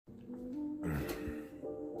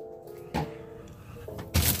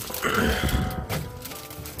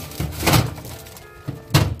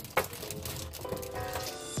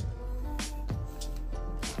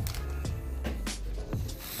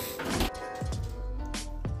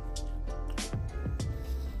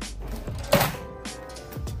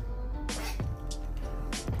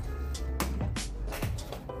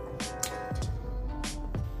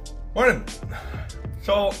Morning.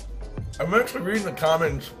 So, I'm actually reading the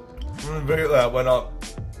comments from the video that went up,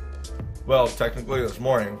 well, technically this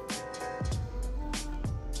morning.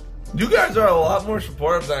 You guys are a lot more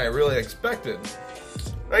supportive than I really expected.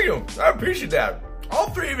 Thank you. I appreciate that. All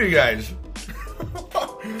three of you guys.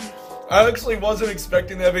 I actually wasn't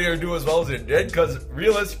expecting that video to do as well as it did, because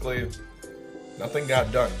realistically, nothing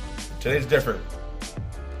got done. Today's different.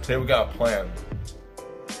 Today we got a plan.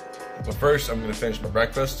 But first, I'm going to finish my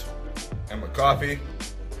breakfast and my coffee.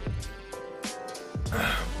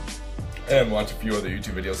 And watch a few other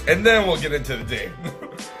YouTube videos. And then we'll get into the day.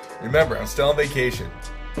 Remember, I'm still on vacation.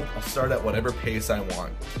 I'll start at whatever pace I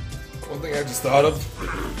want. One thing I just thought of,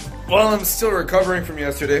 while I'm still recovering from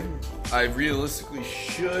yesterday, I realistically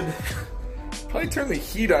should probably turn the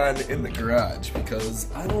heat on in the garage because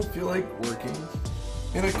I don't feel like working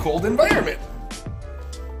in a cold environment.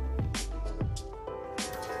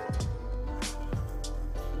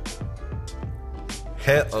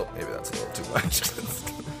 Oh, maybe that's a little too much.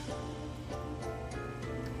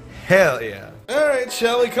 Hell yeah. Alright,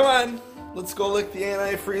 shall we? Come on. Let's go lick the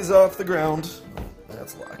antifreeze off the ground.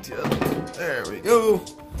 That's locked yet. There we go.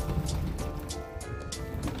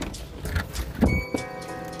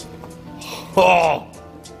 Oh,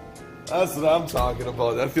 that's what I'm talking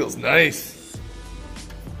about. That feels nice.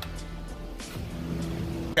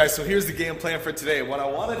 Guys, so here's the game plan for today. What I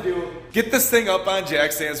want to do, get this thing up on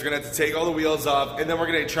jack stands. We're going to have to take all the wheels off, and then we're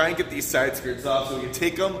going to try and get these side skirts off so we can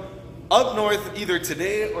take them up north either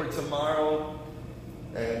today or tomorrow.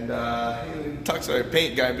 And talk to our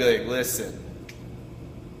paint guy and be like, listen,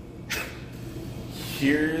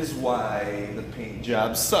 here's why the paint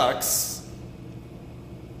job sucks.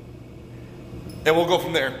 And we'll go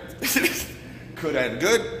from there. Could end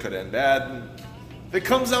good, could end bad. If it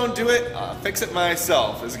comes down to it, fix it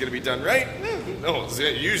myself. Is it going to be done right? No,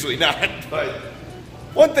 usually not. But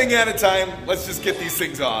one thing at a time, let's just get these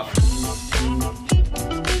things off.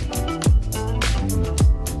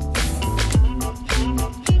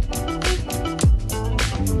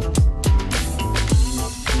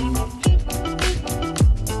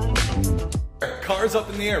 Car's up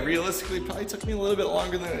in the air. Realistically, probably took me a little bit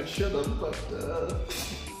longer than it should have, but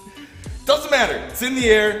doesn't matter. It's in the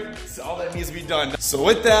air. It's all that needs to be done. So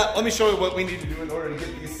with that, let me show you what we need to do in order to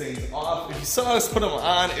get these things off. If you saw us put them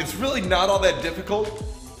on, it's really not all that difficult.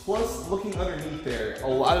 Plus, looking underneath there, a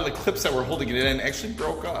lot of the clips that were holding it in actually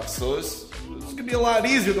broke off. So it's gonna be a lot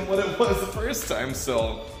easier than what it was the first time.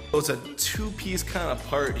 So it's a two-piece kind of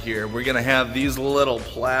part here. We're gonna have these little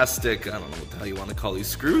plastic, I don't know what the hell you want to call these,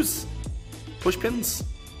 screws? Push pins?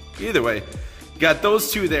 Either way, you got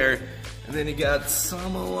those two there. And then you got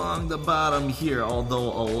some along the bottom here,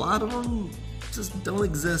 although a lot of them just don't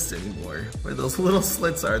exist anymore. Where those little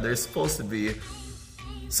slits are, there's supposed to be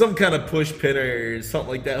some kind of push pin or something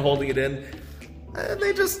like that holding it in. And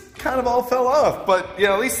they just kind of all fell off. But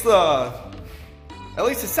yeah, at least the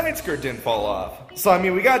side skirt didn't fall off. So I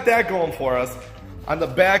mean, we got that going for us. On the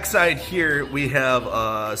back side here, we have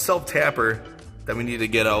a self-tapper that we need to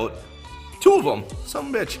get out. Two of them,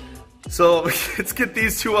 some bitch. So let's get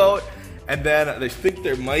these two out. And then I think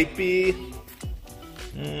there might be,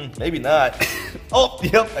 maybe not. Oh,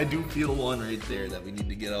 yep, I do feel one right there that we need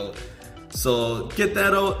to get out. So get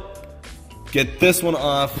that out, get this one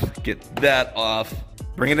off, get that off,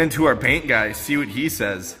 bring it into our paint guy, see what he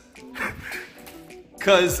says.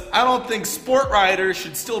 Because I don't think Sport Rider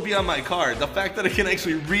should still be on my car. The fact that I can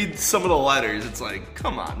actually read some of the letters, it's like,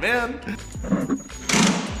 come on, man.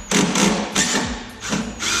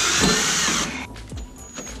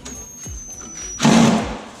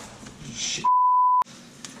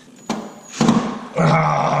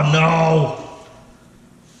 Oh, no.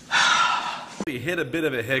 We hit a bit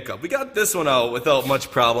of a hiccup. We got this one out without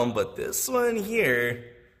much problem, but this one here,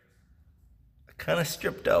 I kind of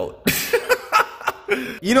stripped out.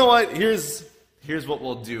 You know what? Here's what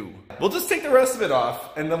we'll do. We'll just take the rest of it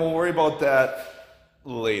off, and then we'll worry about that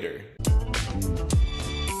later.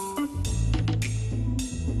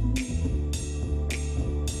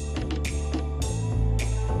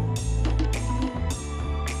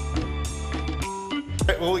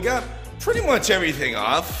 Well, we got pretty much everything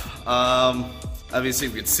off. Obviously,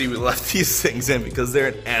 you can see we left these things in because they're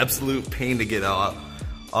an absolute pain to get out.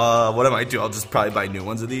 What I might do, I'll just probably buy new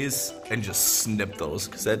ones of these and just snip those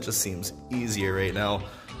because that just seems easier right now.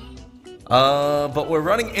 But we're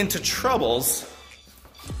running into troubles.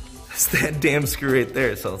 It's that damn screw right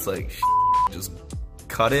there, so it's like, just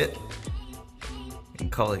cut it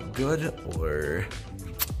and call it good, or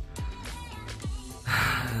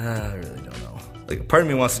I really don't know. Like, part of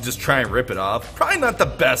me wants to just try and rip it off. Probably not the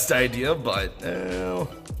best idea, but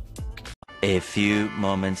A few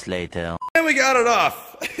moments later. And we got it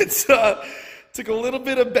off. It's took a little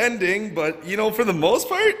bit of bending, but you know, for the most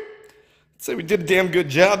part, I'd say we did a damn good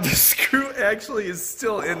job. The screw actually is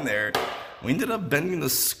still in there. We ended up bending the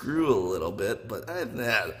screw a little bit, but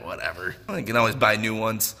whatever. I can always buy new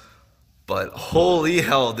ones. But holy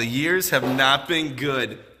hell, the years have not been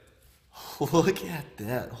good. Look at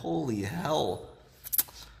that. Holy hell.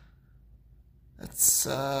 That's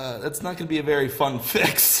not going to be a very fun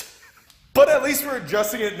fix. But at least we're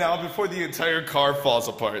adjusting it now before the entire car falls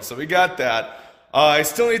apart. So we got that. I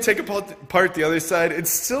still need to take apart the other side. It's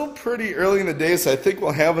still pretty early in the day, so I think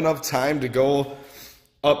we'll have enough time to go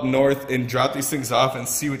up north and drop these things off and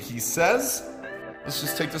see what he says. Let's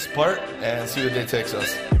just take this apart and see where the day takes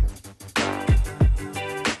us.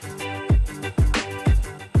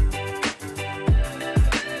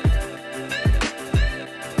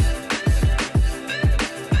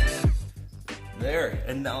 There,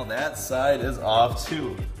 and now that side is off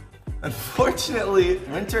too. Unfortunately,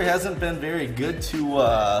 winter hasn't been very good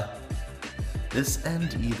to this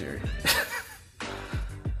end either.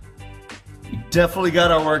 We definitely got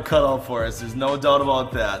our work cut out for us, there's no doubt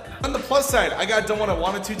about that. On the plus side, I got done what I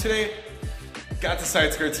wanted to today. Got the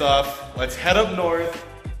side skirts off. Let's head up north,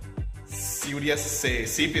 see what he has to say,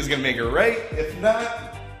 see if he's gonna make it right. If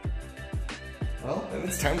not, well, then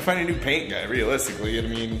it's time to find a new paint guy, realistically. I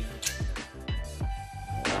mean,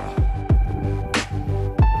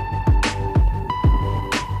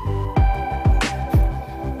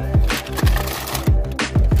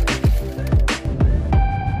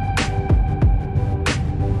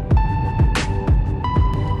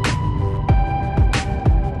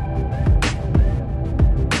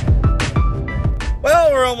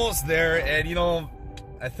 almost there, and you know,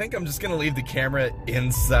 I think I'm just gonna leave the camera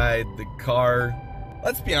inside the car.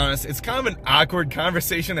 Let's be honest, it's kind of an awkward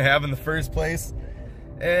conversation to have in the first place,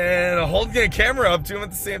 and holding a camera up to him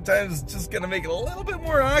at the same time is just gonna make it a little bit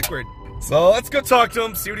more awkward. So let's go talk to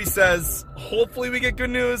him, see what he says. Hopefully we get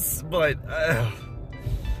good news, but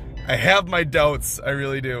I have my doubts, I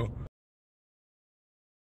really do.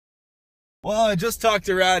 Well, I just talked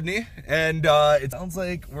to Rodney, and it sounds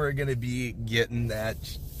like we're gonna be getting that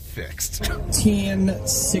fixed.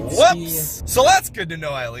 1060. Whoops! So that's good to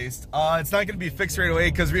know, at least. It's not gonna be fixed right away,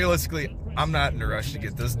 because realistically, I'm not in a rush to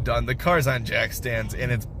get this done. The car's on jack stands,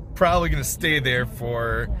 and it's probably gonna stay there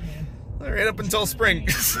for right up until spring.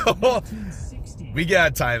 So we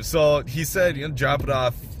got time. So he said, you know, drop it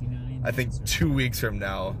off, I think 2 weeks from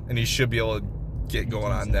now, and he should be able to get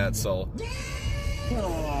going on that. So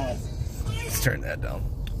let's turn that down.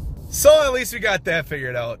 So at least we got that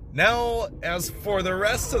figured out. Now, as for the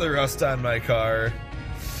rest of the rust on my car,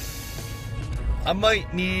 I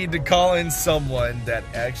might need to call in someone that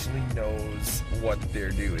actually knows what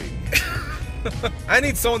they're doing. I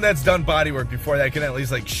need someone that's done bodywork before that can at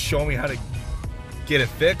least like show me how to get it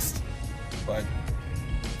fixed. But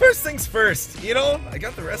first things first, you know, I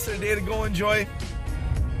got the rest of the day to go enjoy.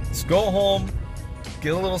 Let's go home,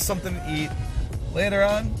 get a little something to eat. Later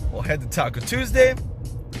on, we'll head to Taco Tuesday,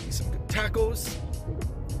 get me some good tacos,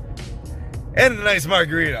 and a nice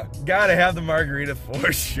margarita. Gotta have the margarita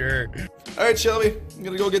for sure. All right, Shelby, I'm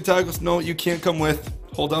gonna go get tacos. No, you can't come with.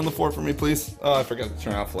 Hold down the fort for me, please. Oh, I forgot to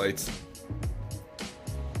turn off lights.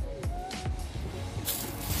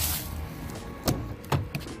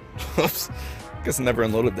 Oops. Guess I never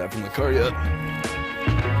unloaded that from the car yet.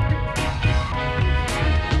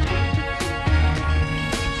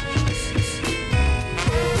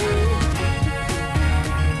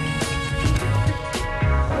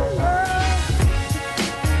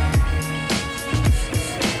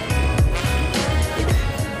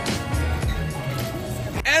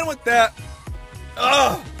 That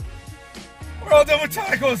we're all done with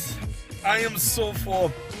tacos. I am so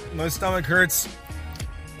full. My stomach hurts.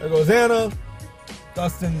 There goes Anna.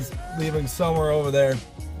 Dustin's leaving somewhere over there.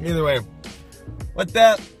 Either way, with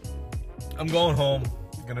that, I'm going home.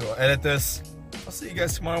 I'm gonna go edit this. I'll see you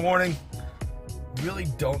guys tomorrow morning. Really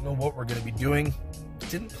don't know what we're gonna be doing.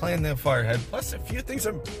 Didn't plan that far ahead. Plus, a few things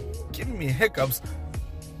are giving me hiccups.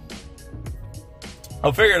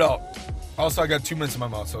 I'll figure it out. Also, I got 2 minutes in my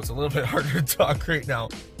mouth, so it's a little bit harder to talk right now.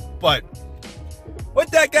 But with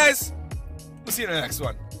that, guys, we'll see you in the next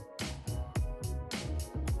one.